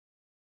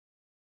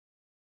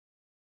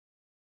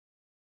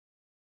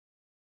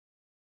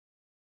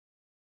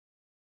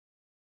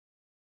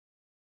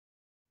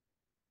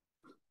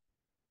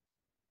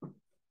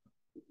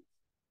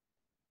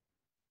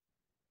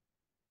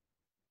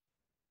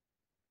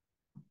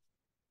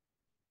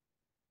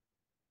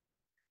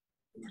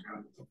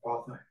and the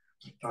Father,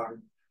 the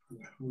Son, and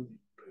the Holy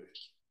Spirit.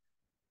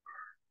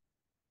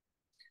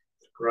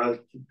 The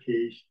grace and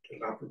peace, the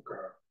love of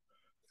God,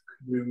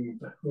 the communion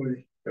of the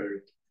Holy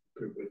Spirit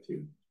be with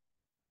you.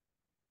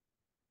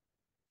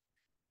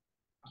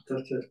 And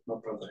this is my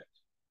brother.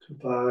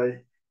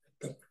 Today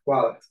is the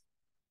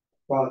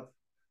 12th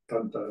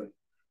Sunday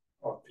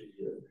of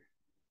the year.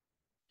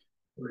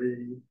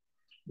 We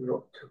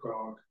look to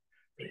God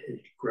for His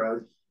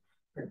grace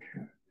and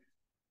care.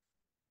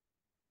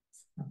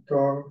 And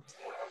so,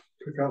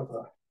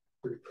 together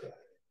we pray.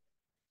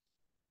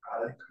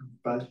 I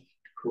confess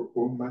to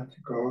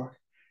Almighty God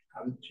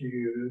and to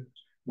you,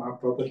 my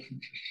brothers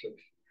and sisters,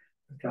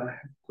 that I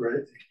have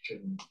greatly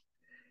sinned in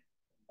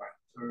my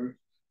thoughts,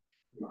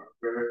 my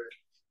words,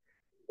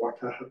 what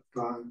I have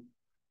done,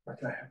 what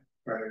I have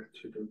failed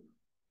to do.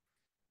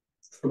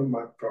 Through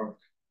my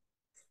thoughts,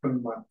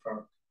 through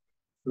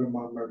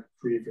my most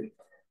grievous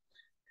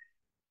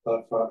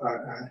thoughts. Therefore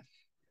I ask,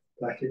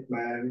 Blessed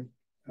Mary,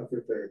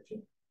 ever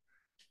Virgin,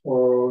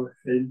 all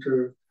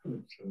angels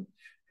and saints,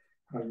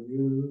 and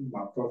you,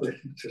 my brothers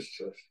and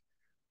sisters,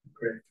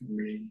 pray for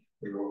me,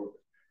 the Lord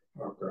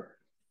our God.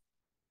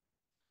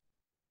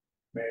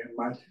 May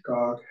Almighty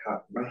God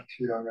have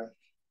mercy on us,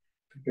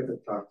 forgive us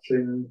our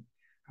sins,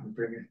 and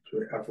bring us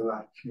to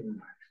everlasting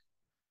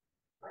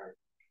life. Amen.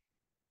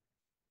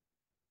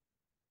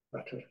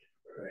 Let us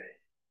pray.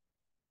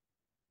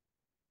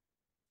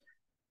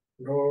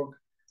 Lord,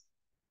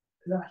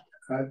 let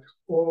us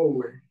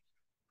always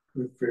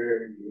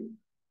prefer you,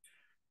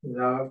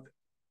 love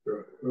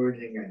your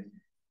holy name,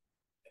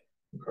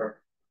 because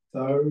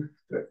those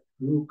that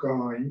you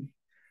guide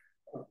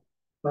are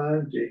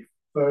founded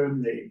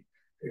firmly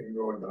in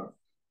your love.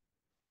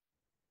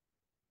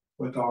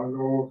 With our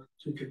Lord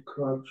Jesus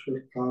Christ,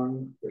 your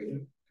Son, we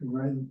live and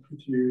reign with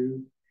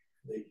you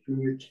in the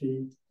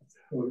unity of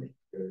the Holy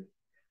Spirit,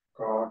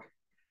 God,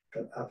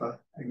 forever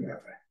and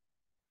ever.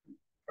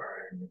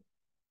 Amen.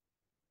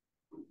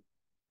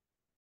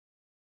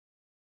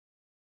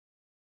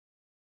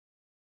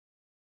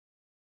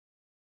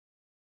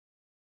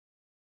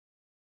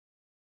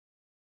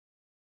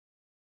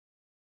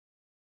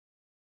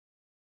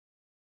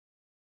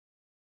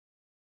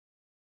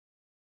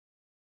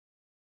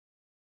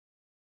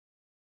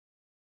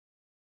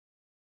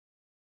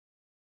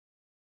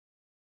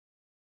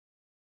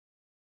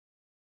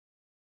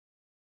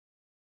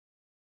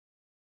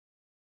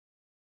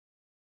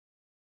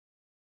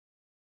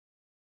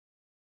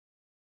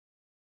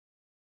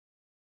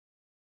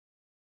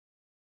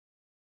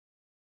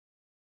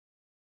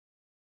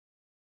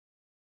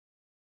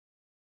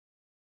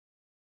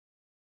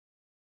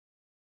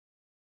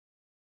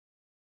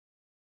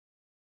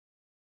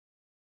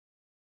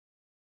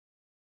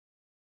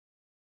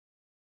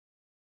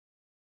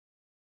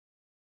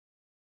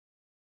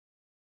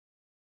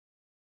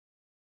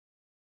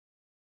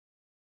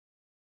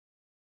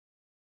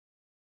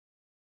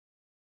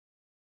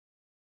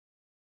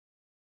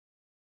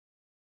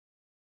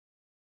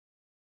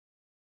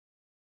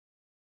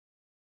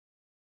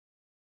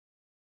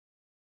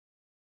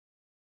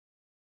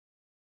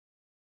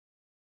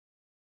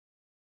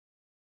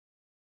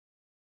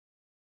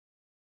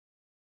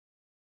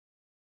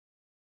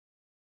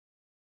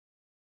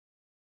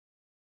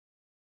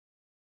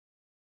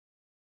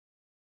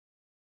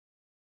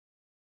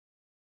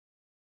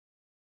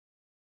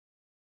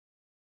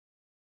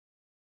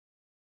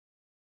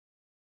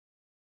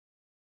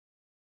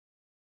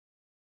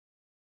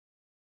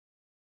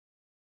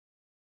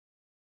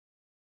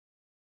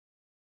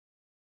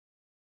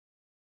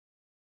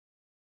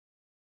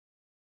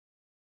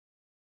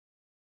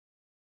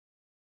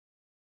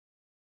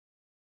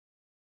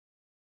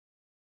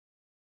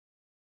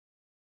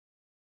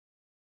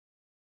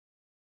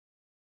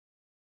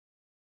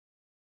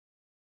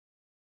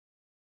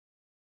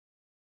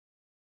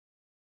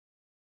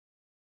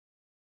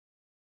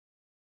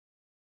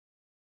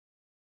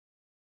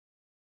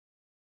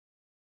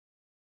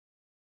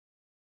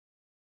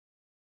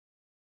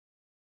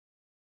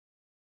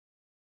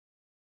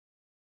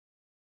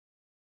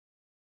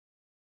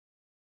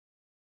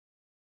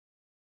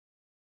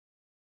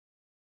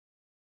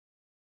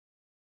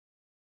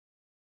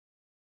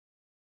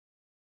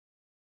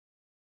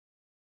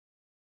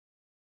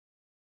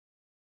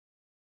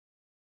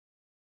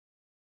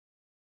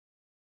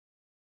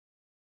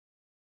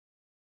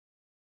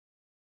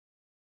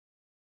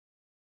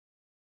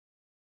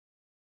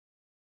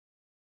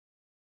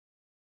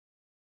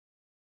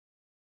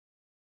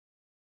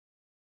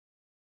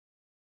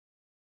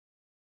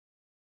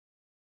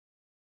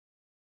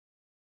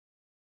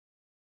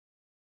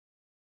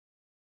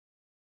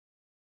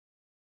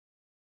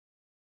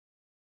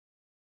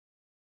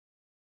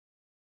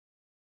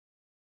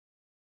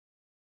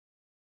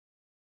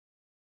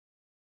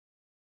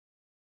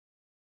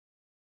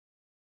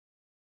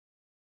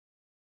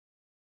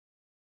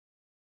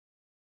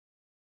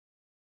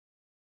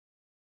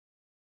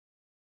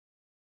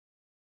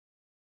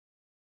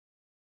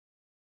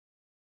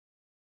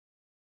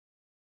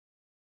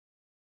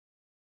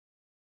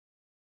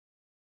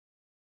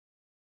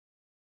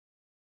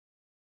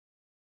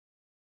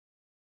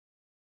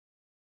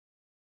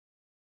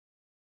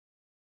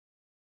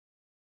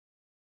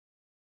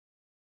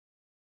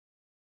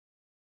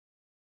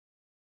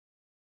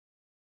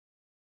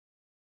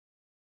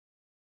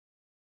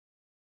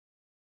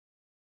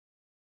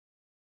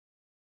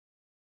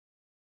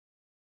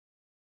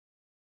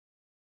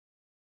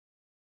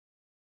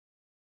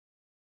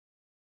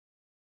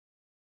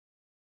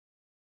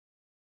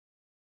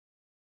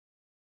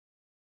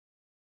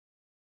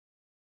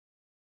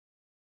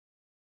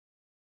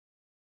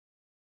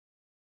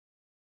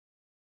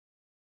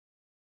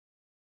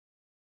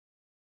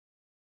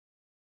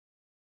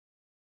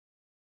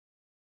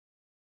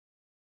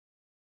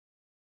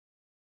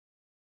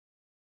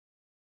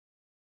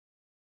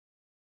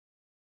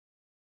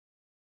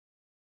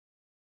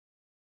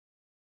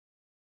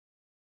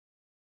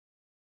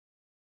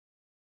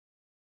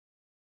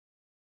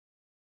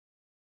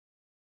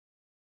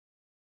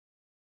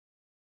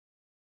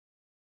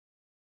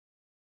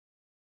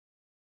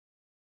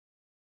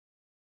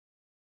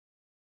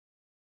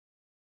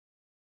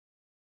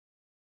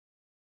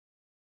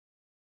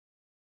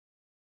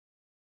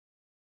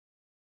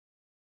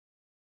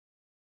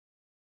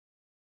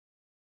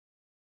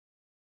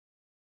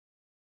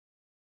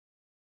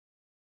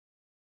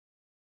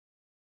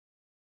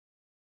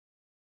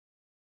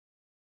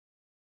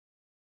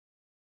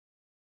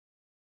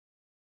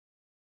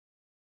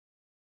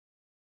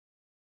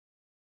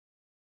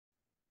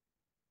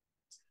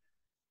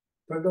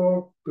 The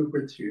Lord be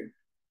with you.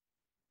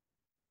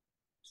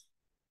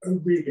 A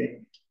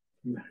reading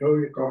from the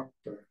Holy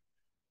Gospel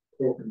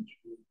according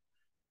to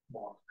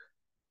Mark.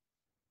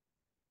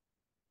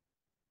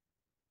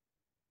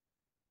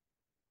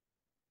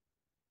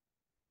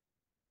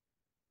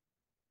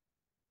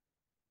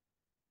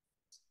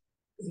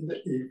 In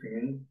the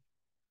evening,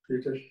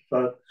 Jesus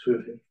said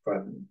to his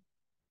friends,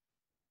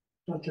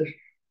 "Let us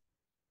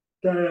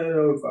sail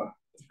over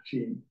the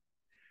Sea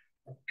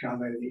of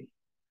Galilee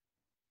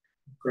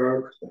and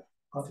go to the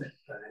other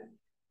side."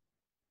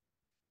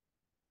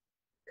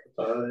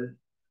 So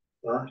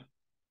that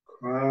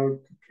crowd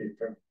of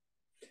people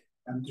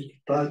and the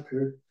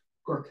disciples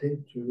got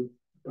into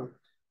the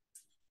boat.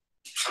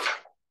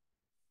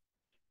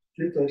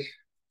 Jesus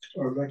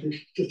already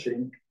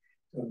sitting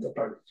in the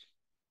boat.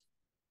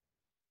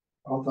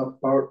 Other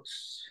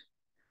boats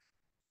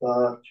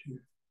started to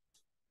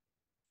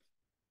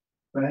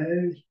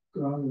very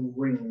strong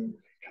winds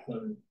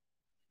came.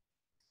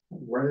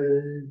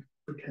 Waves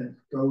began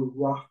to go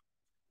rough.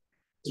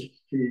 The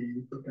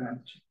sea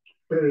began to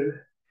spill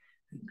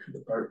into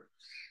the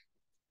boats.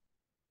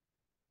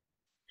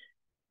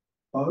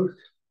 Both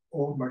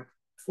almost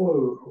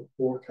full of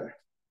water.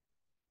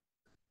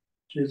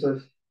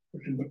 Jesus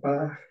was in the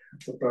back of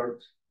the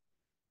boat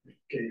with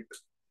deep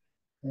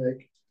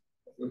egg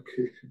in the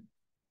kitchen.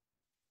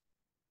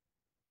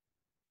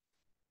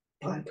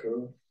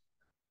 Title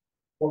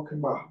woke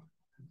him up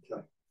and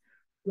said,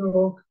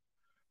 "Lord,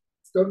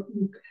 don't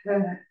you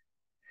care?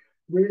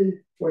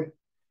 We would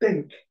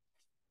think."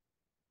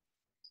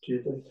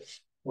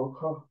 Jesus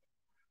woke up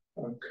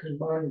and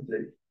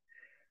commanded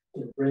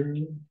the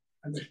wind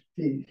and the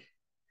sea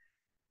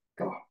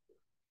stop.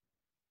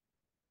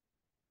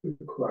 Be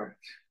quiet.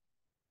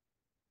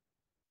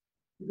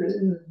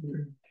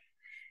 Wind,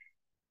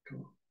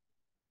 stop.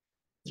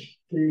 The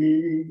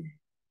sea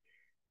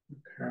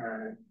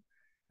can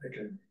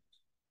again.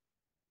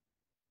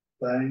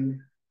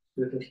 Then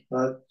Jesus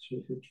said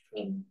to his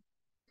friend,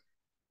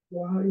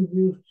 "Why are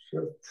you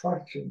so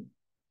frightened?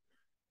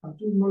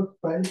 Have you no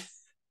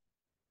faith?"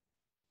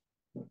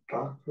 The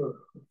doctor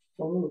was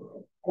full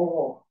of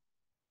awe.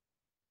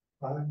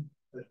 And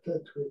they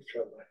said to each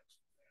other,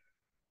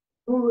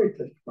 "Who is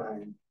this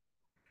man?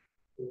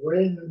 The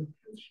wind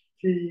and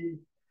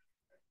sea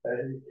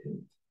obey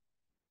him."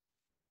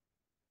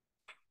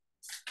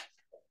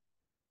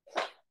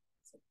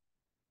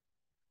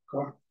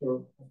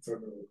 Gospel of the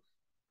Lord.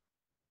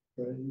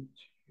 Praise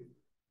to you,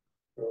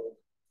 Lord.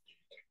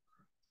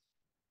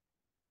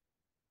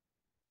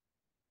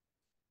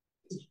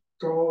 The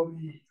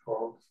story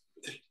of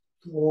the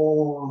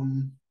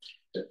storm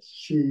at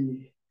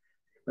sea,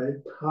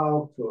 very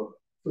powerful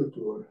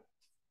football.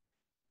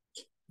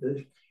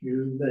 If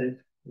you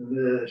live in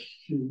the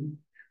sea,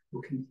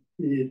 you can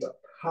see the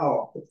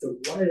power of the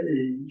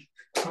waves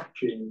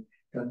crashing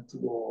against the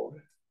wall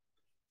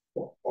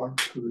or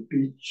onto the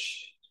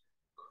beach.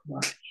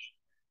 Much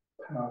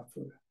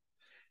powerful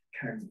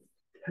can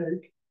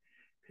take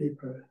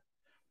people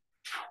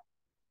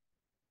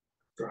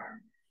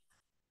down.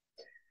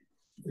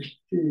 The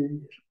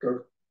sea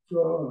goes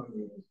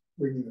strong,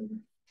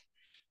 wind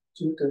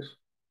to the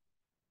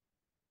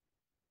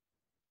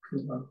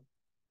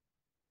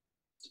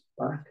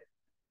back,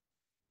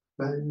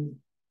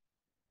 then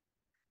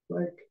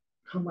like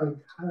come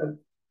and help.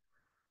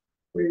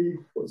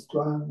 We was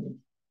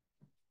drowning.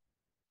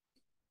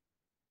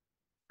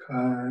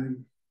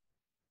 Can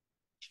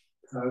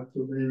have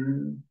the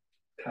wind,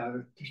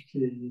 have the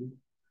sea.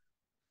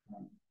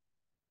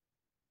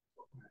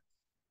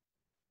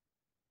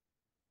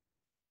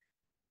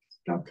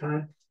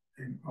 Sometimes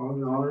in our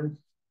lives,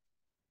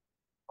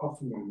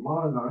 often in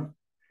my life,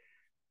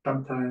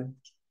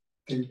 sometimes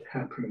things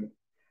happen.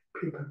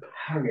 People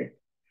panic.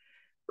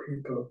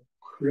 People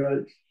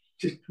create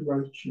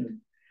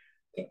situations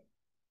that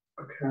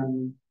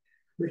become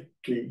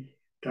risky,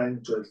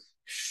 dangerous.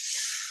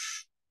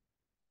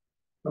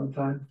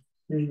 Sometimes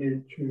we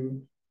need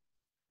to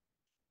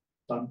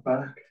stand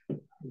back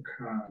and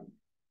calm.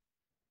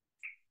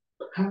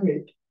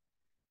 Panic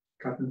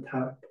doesn't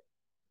help.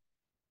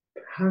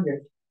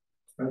 Panic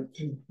makes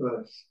things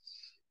worse.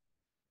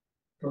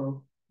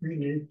 So we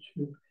need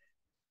to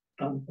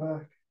stand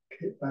back,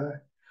 keep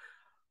back.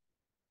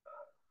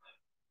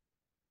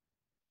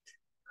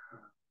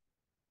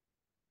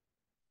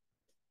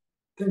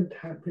 Things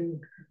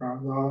happen in our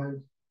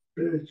lives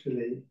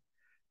spiritually.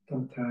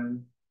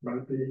 Sometimes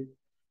maybe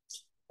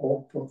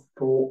awful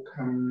thought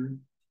comes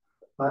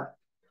back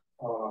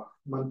or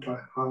mental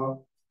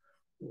health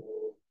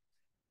or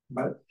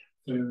make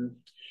things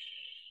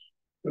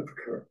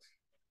difficult,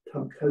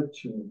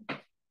 temptation.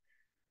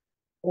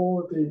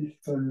 All these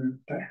things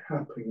that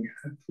happen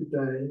every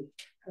day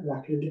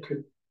like a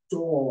little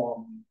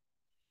storm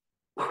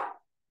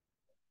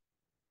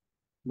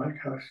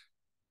make us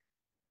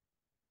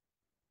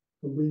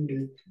we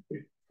need to be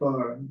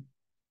firm,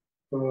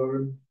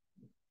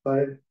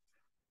 very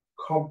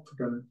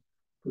confident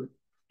to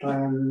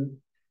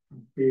stand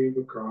and be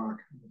with God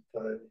and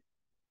say,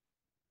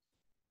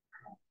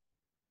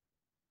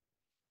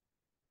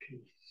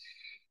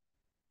 peace.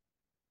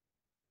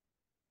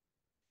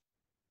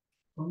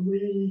 when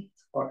we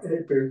are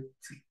able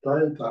to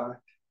say that,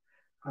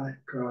 I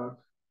God,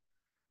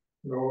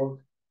 Lord,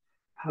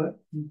 help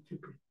me to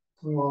be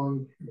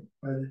strong in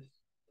faith.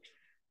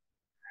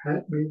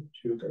 Help me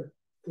to go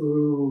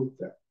through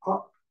the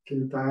ups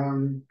and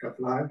downs of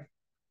life,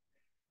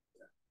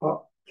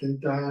 ups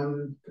and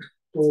downs, the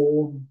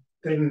storm,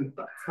 things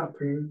that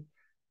happen,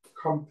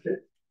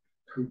 conflict,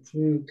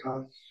 confuse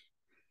us.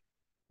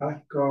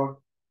 Ask God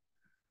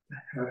to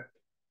help.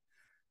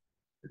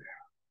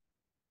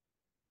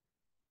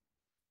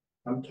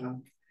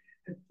 Sometimes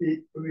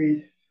it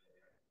breathe,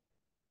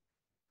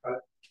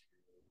 but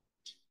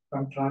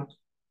sometimes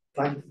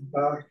thinking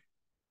back,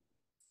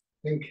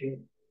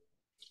 thinking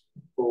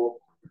for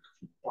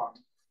one.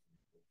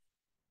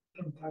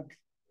 Sometimes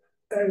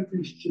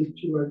every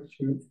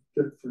situation is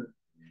different.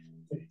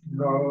 There's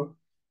no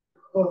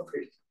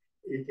perfect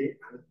easy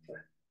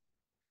answer.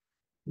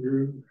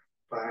 You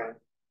find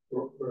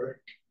what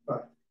works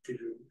best for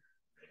you.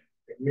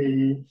 For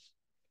me,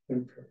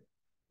 simple.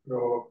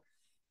 Lord,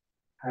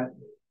 help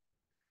me.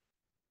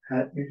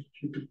 Help me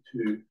to be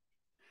true.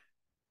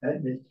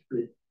 Help me to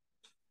be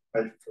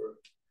faithful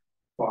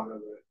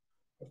follower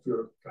of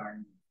your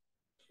time.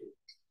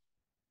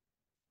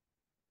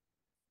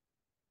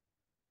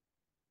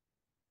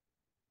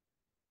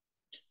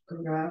 So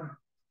now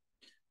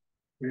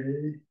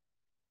we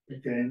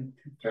begin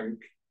to think,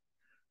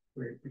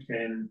 we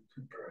begin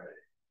to pray,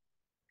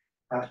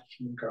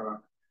 asking God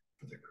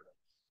for the grace.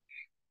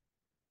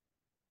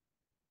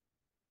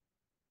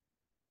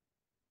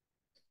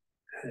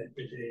 I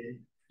believe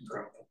in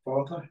God the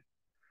Father,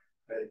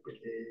 I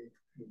believe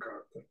in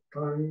God the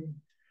Son,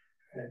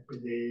 I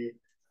believe in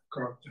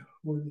God the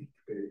Holy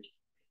Spirit,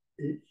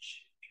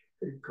 each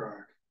is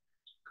God,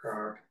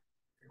 God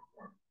is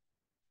one.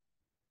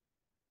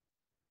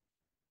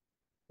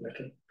 Let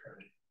us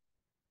pray.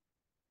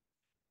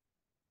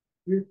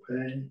 We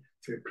pray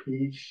for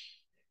peace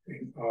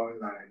in our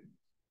lives,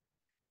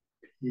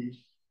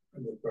 peace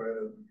in the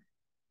world.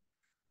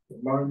 The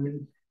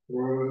moment,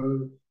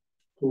 world,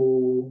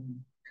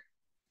 storm,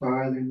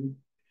 violence,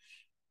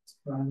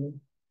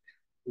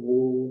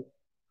 war,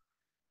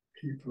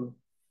 people,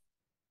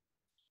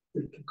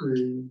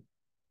 disagree,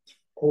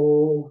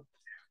 all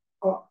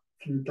up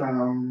and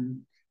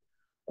down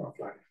of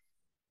life.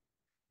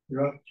 We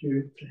ask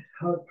you to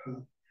help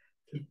us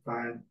to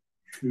find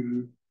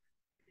true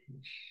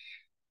peace.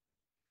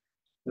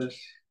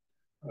 Let's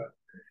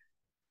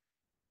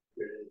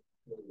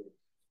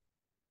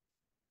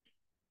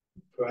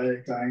pray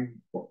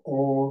again for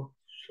all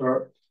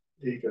church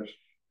leaders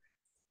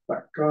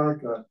that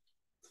guide us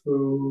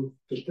through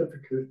the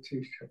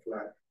difficulties of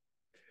life.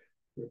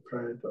 We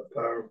pray that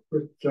their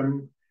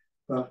wisdom,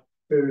 their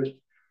spirit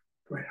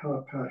will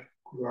help us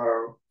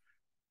grow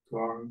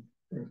strong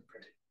in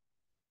faith.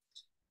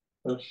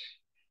 Let's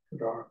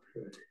put our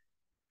prayer.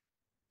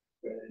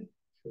 Pray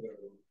to the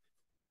Lord.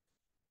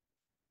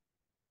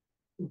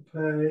 We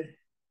pray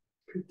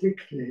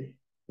particularly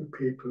for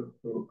people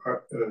who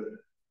are ill,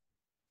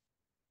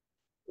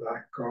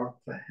 like God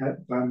to help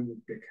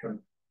them become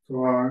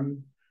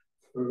strong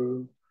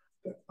through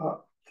the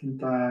ups and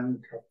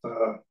downs of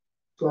the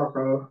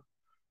struggle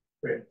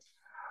with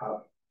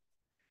health,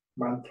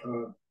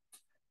 mental,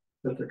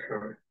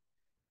 physical,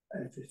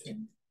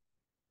 everything.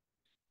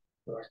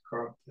 Like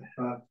God to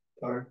help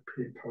those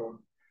people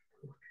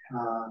who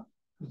can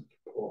and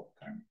support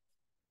them.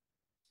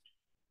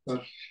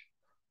 Thus,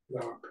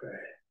 Lord,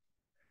 pray.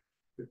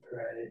 We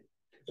pray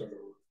to the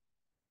Lord.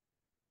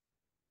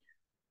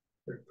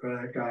 We pray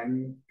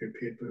again for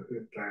people who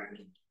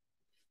died.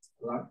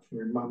 I'd like to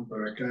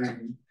remember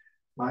again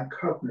my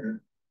cousin,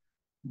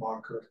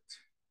 Margaret,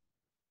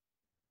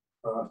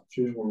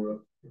 funeral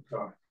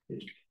last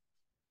week.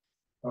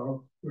 So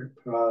we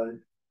pray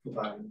for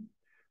them,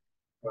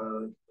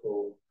 for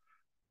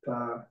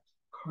the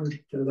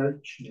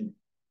constellation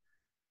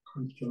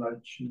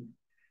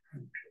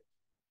and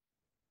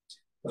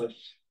thus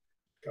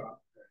God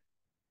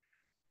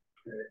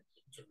pray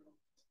to the Lord.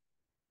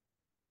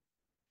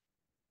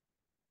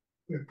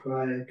 We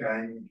pray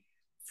again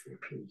for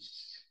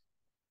peace.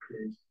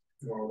 Peace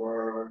in our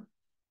world,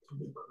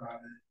 we cry,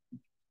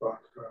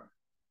 Father,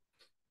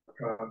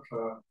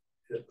 Gaza,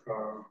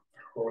 Israel,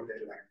 the Holy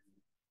Land.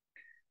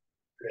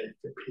 Pray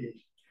for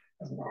peace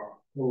in our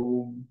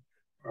home,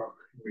 our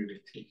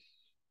communities,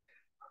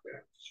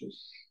 our churches.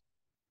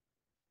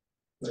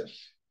 Let's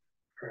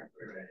pray. We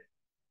pray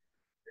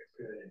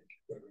to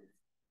the Lord.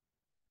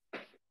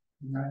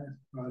 Now,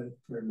 Father,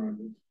 for a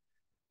moment,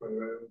 for the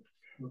world,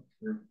 help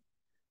you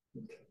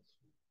and bless you.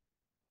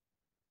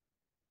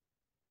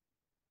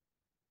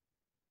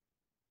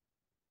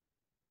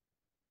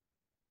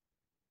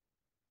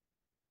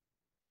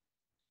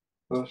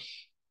 Thus,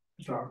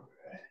 is our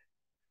prayer.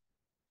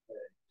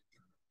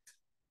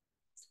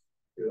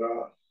 We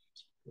ask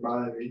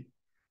Mary,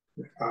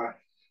 we ask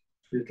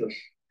Jesus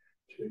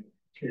to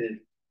give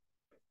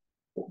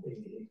what we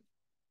need.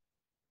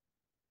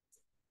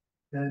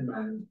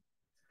 Amen.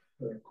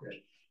 For the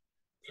grace,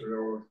 the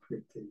Lord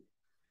with thee.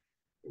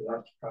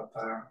 Blessed art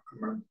thou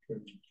among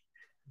women,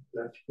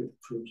 let the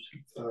fruits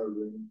of thy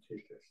womb,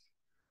 Jesus,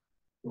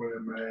 Holy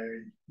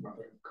Mary,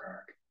 Mother of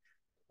God,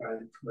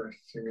 pray for us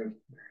sinners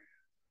now,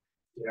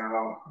 the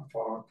hour of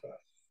our death.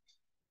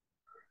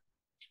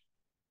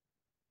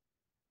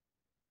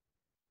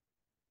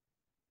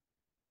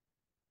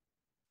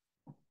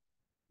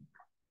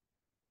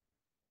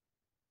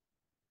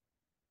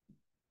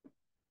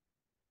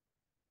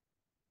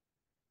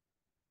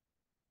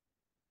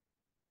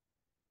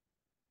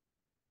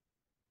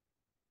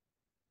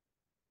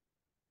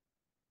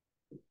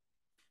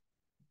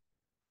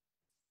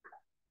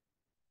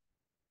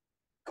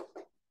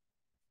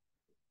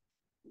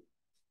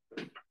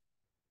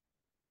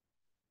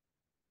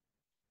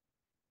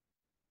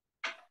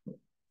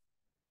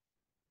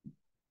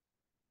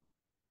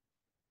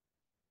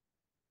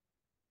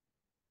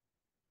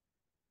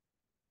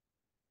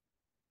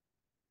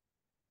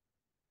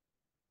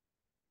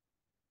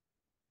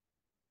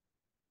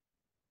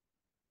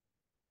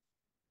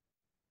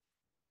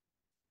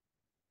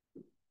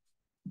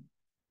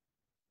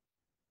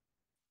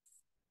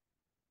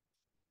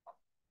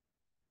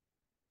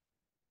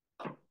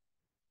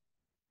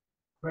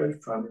 Pray,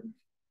 Father,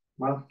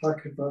 my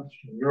sacrifice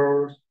and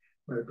yours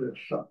may be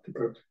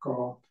acceptable to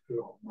God, the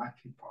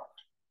Almighty Father.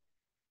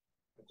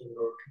 As the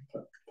Lord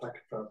can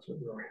sacrifice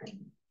at your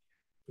hand,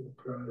 for the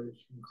praise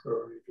and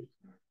glory of his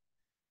name,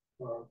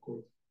 for our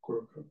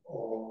good of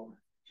all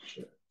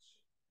church.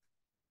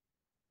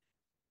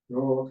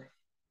 Lord,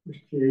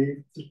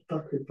 receive the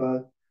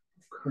sacrifice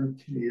of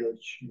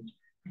continuation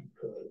and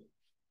praise.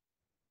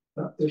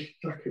 Let this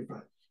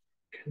sacrifice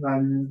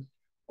cleanse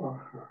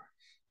our hearts,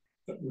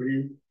 that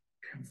we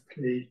can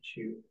please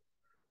you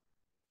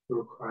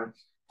through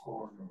Christ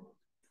our Lord.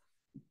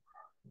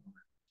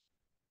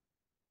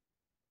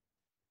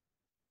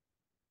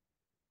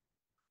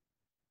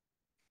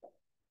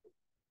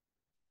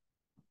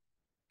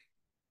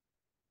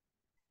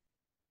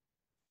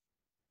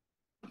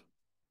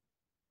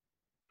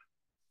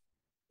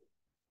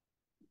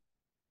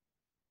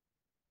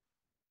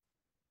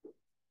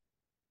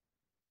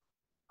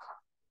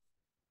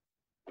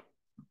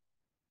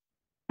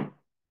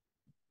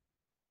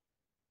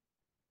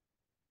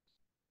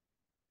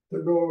 The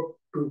Lord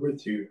be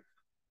with you.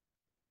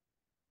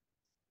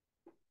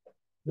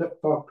 Lift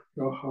up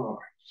your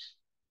hearts.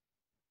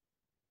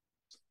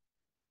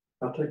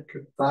 I take a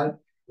thank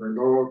the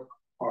Lord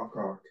our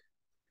God,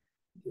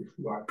 is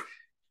right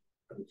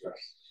and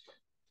just.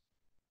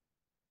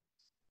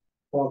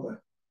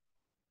 Father,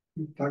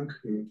 we thank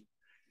you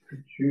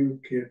that you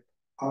give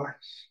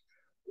us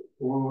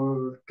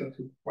all that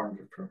is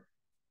wonderful.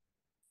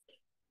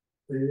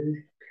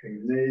 We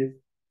can live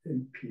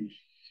in peace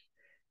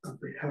and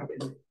be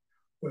happy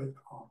with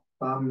our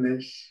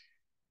families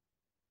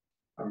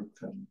and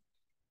friends.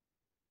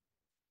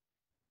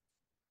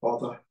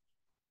 Father,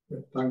 we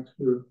thank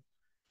you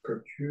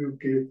that you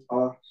give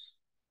us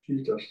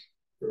Jesus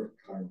your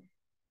Son.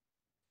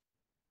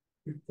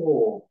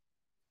 Before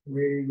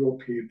we, your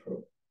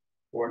people,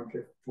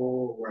 wanted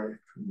far away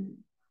from you,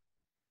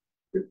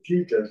 but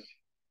Jesus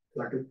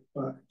led us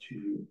back to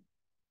you.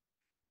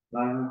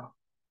 Now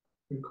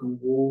we can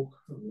walk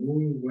a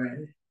long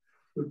way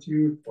with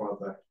you,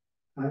 Father,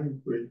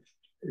 and with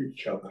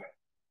each other.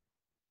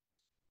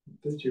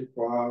 This is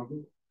why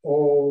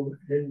all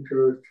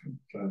angels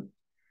concerned,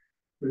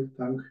 we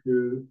thank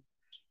you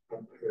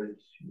and praise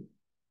you.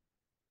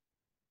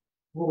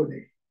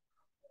 Holy,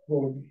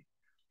 holy,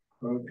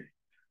 holy,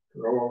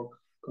 Lord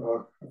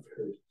God of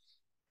hosts,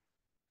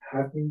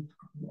 heaven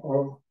and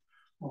earth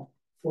are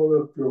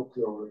full of your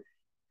glory.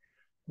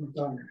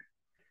 Hosanna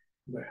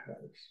in the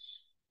house.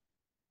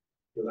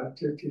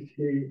 Blessed is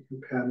he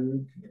who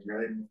comes in the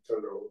name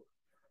of the Lord.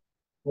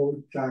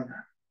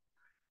 Hosanna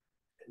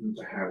in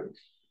the house.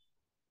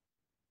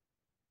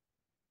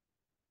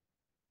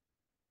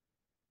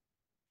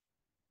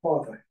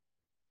 Father,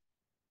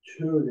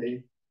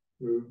 truly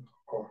you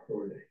are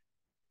holy.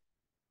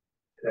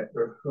 Let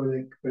the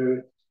Holy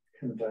Spirit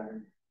come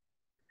down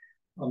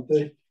on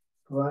this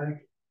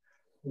bread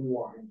and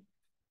wine,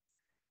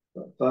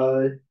 that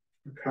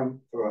they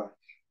become for us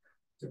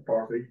the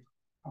body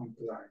and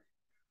blood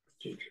of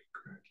Jesus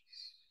Christ.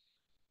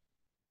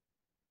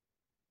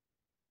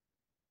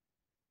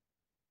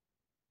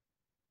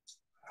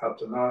 At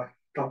the Last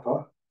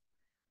Supper,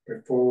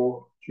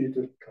 before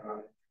Jesus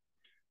died,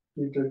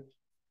 Jesus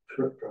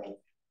took bread.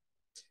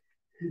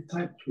 He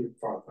thanked you,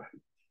 Father,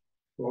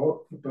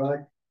 brought the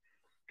bread,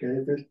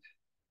 gave it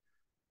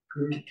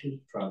to his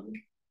friend,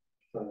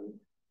 saying,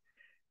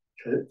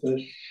 take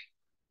this,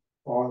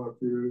 all of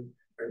you,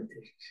 and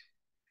eat.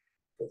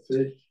 For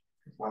this is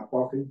my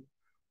body,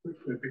 which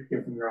will be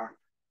given up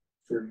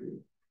for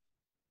you.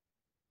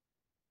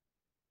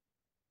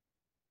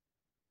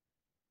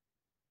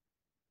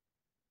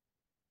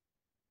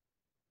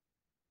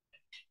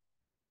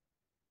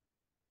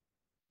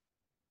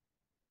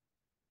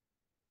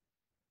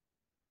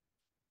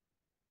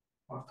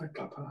 After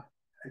supper,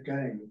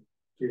 again,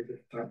 Jesus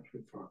thanked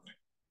you, Father.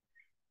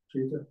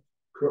 Jesus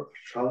took the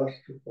chalice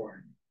of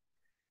wine,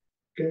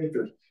 gave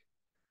it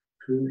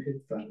to his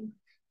friends,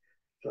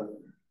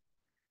 saying,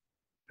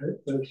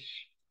 Take this,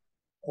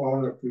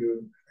 all of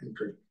you, and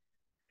drink.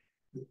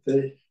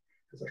 This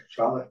is a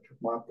chalice of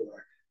my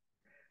blood,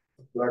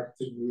 the blood of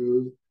the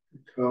new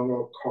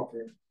eternal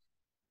covenant,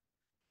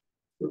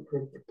 which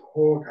will be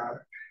poured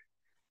out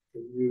for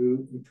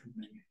you and for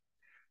me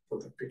for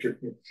the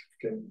forgiveness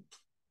of sins.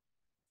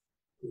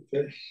 With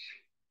this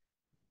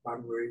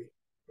memory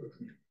of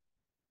me.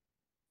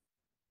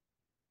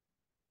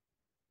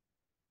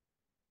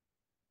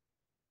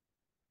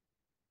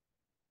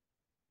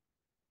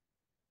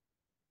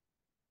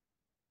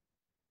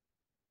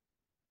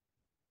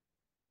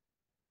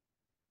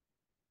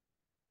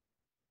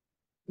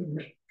 The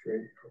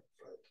mystery of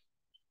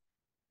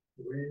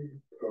faith. We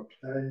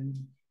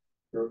proclaim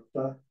your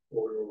death, O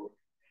Lord,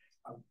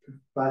 and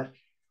confess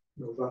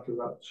your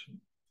resurrection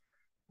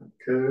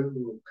until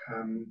you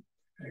come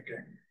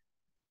again.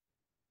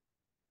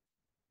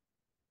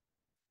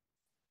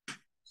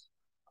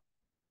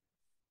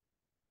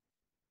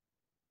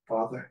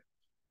 Father,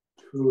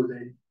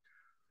 truly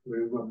we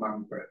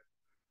remember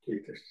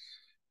Jesus.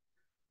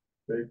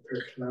 We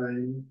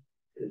proclaim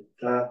his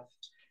death,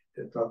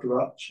 his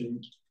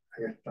resurrection,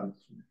 and his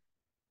ascension.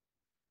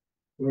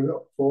 We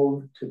look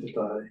forward to the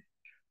day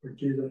when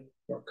Jesus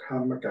will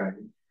come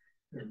again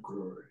in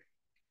glory.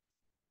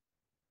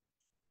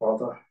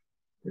 Father,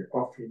 we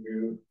offer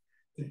you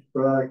this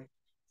bread,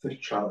 this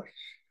chalice,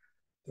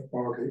 the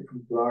body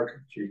and blood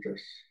of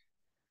Jesus.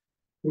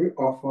 We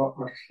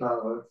offer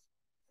ourselves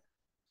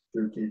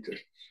through Jesus.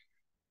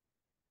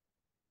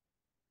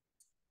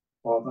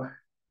 Father,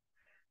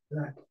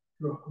 let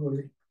your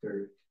Holy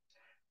Spirit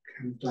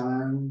come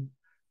down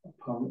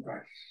upon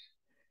us,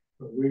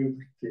 and we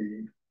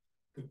receive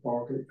the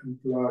body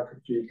and blood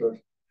of Jesus.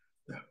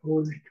 The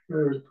Holy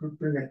Spirit will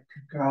bring us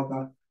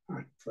together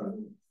as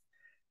friends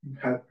and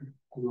help us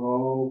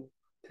grow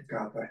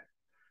together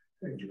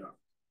in love.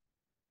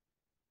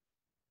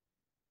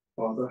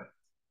 Father,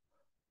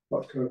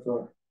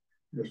 whatever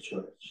your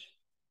church,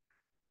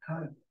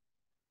 help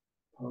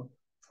Pope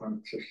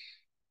Francis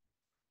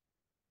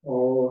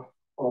or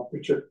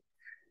Bishop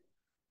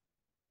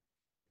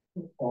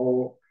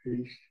or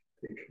priest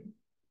deacon.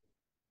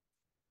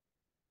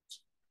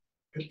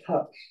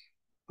 Protect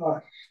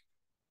us,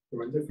 the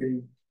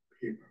living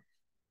people.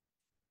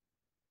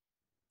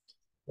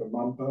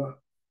 Remember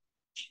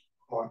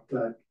our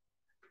dead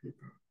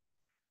people,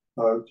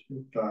 those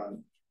who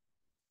died.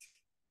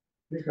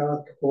 We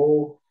got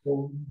all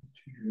home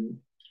to you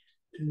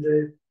to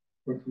live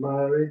with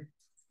Mary,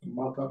 the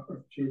mother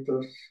of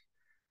Jesus,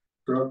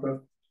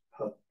 brother,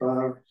 her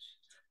spouse,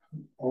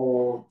 and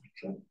all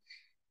the saints.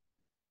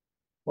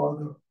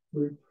 Father,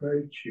 we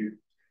praise you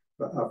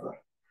forever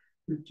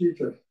with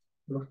Jesus,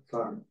 your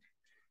Son,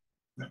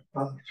 the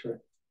fellowship of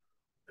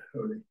the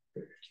Holy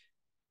Spirit.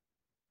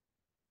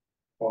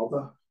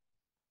 Father,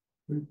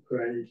 we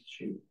praise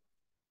you,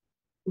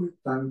 we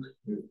thank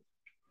you,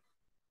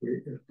 we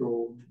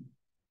adore you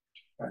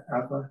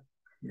forever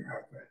and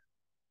ever.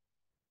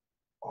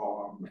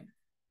 Amen.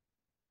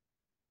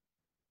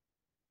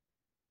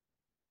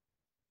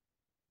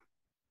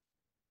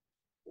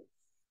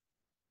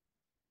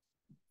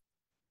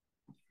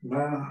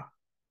 Now,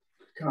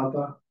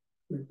 together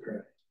we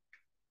pray.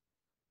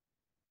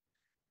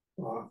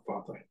 Our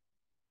Father,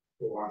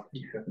 who art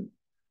in heaven,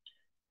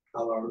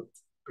 hallowed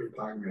be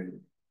thy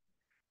name.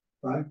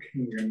 Thy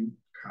kingdom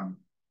come,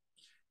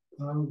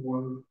 thy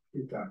will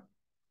be done,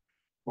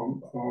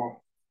 on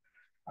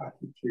earth as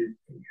it is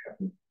in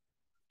heaven.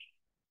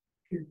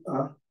 Give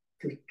us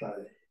this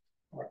day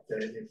our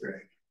daily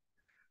bread,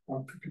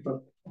 and forgive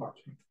us our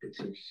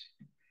trespasses.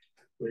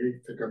 We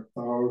forgive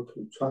those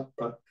who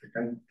trespass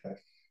against us,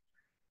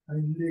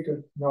 and lead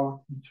us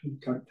not into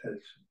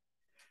temptation,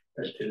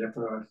 but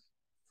deliver us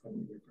from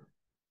evil.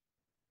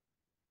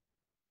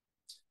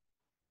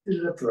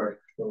 Deliver us,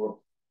 Lord,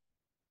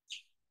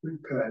 we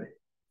pray,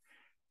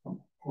 from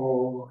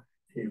all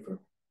evil.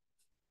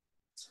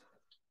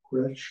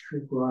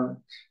 Graciously grant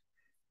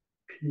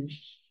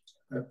peace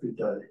every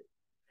day,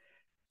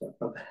 that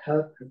by the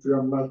help of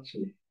your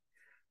mercy,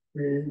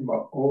 we may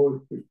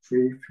always be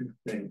free from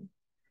sin,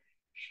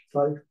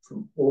 safe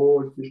from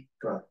all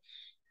distress,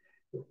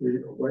 as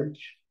we await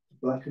the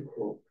blessed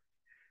hope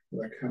of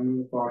the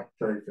coming of our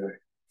Saviour,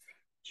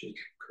 Jesus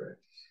Christ.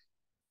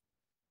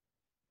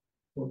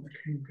 For the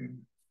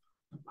kingdom,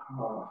 the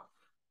power,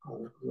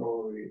 and the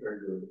glory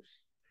are yours,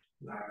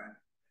 now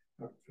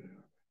and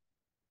forever.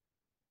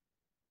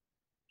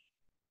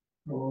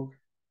 Lord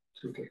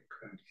Jesus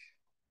Christ,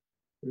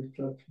 we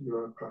said to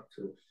your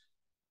apostles,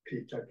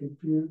 peace I give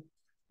you,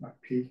 my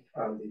peace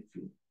I leave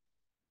you.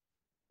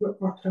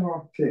 Look not on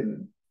our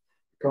sin,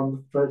 but on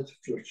the faith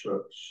of your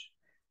church,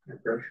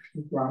 and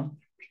graciously grant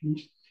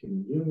peace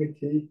and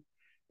unity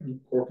in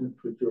accordance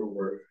with your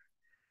word,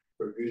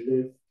 where we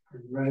live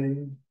and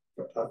reign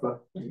forever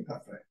and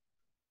ever.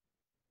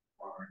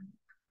 Amen.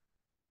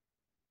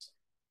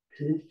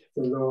 Peace,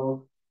 the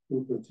Lord, be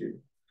with you.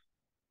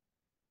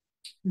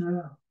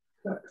 Now,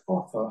 let's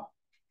offer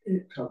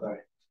each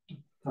other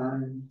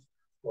signs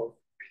of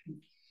peace.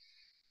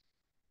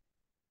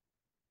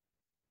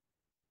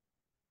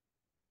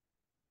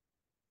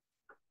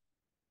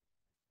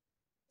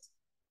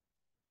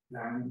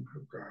 Lamb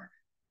of God,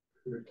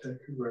 who would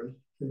take away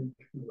sin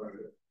from the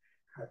world,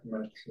 have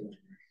mercy on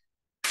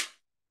us.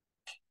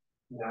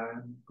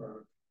 Lamb of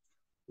God,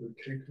 who would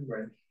take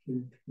away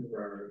sin from the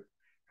world,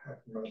 have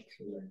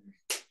mercy on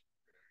us.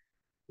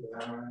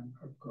 Lamb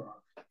of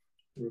God,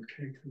 who would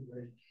take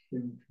away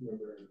sin from the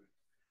world,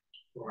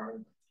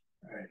 1,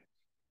 8.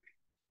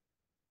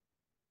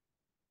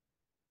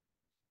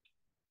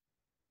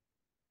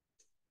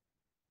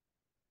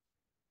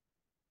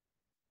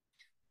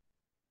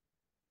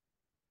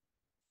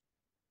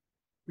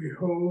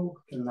 Behold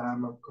the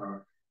Lamb of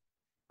God,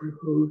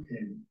 behold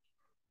him,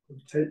 who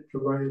takes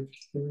away the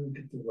sin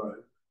of the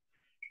world.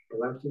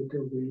 Blessed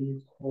are we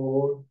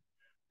called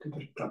to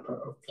the supper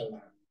of the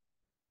Lamb.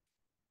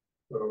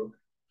 Lord,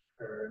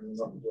 I am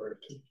not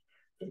worthy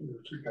that you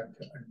should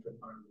enter into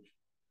my roof,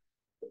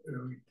 but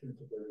only to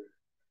the word,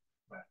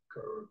 let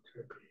go to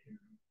be him.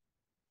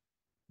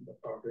 The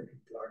body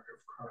and blood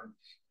of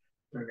Christ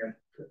bring us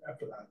to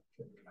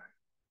everlasting life.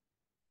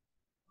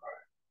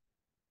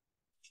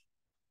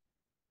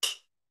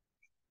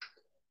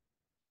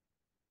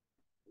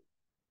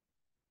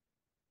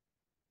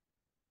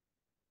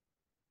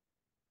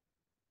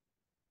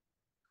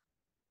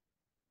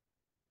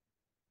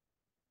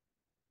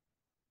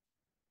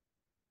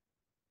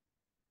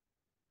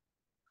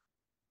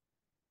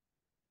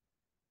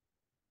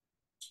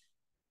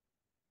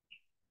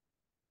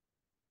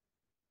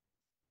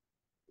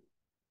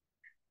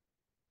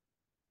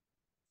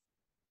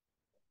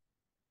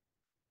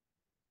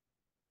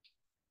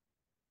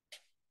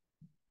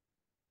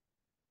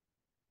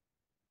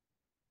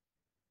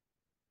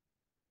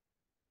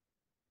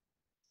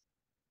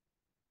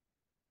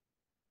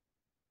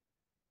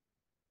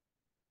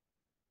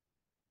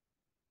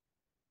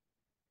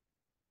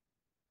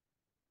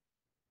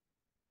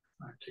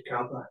 And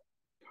together,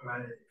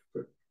 pray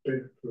for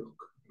spiritual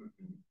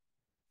communion.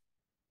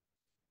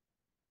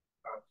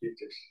 Our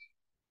Jesus,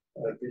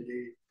 I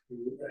believe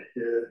you are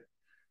here,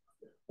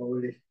 the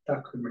holy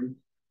sacrament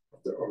of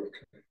the Oratory,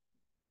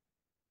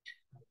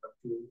 and that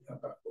you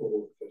above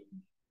all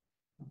things,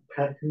 and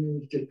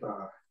passionately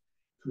desire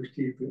to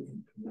receive you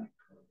into my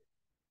God.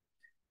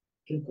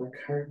 Since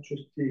I can't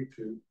receive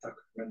you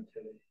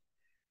sacramentally,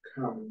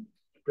 come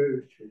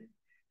spiritually,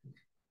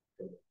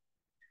 that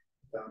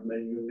I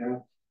may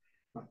unite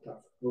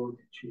myself wholly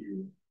to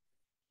you,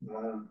 now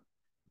and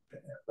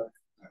forever.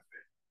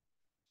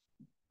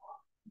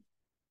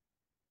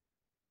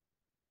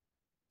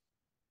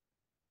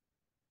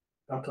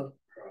 Let us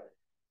pray.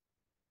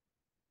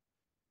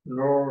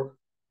 Lord,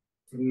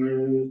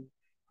 renew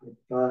and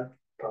back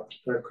that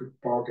sacred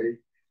body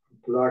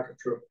and blood of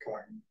your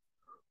Son,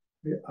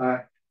 we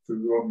ask for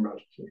your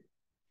mercy.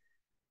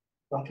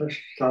 Let us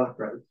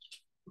celebrate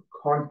with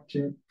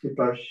constant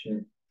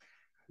devotion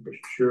and be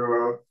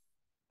sure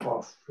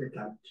of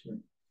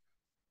redemption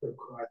through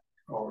Christ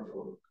our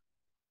Lord.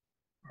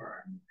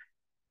 Amen.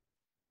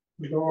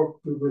 The Lord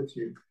be with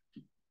you.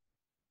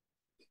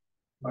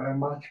 May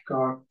Almighty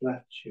God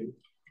bless you,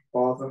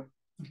 Father,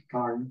 the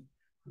Son,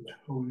 and the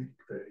Holy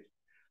Spirit.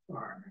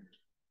 Amen.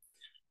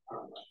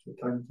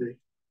 Amen. Thank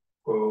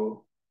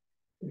go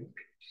in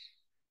peace.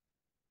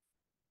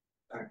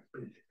 Thanks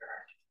be to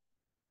God.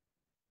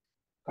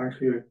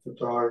 Thank you for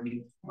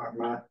joining our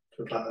Mass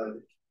today.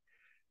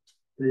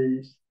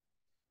 Please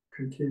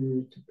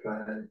continue to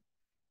pray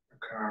for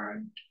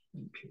kind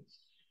and peace.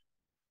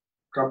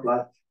 God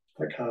bless.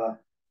 Take care.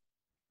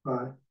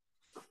 Bye.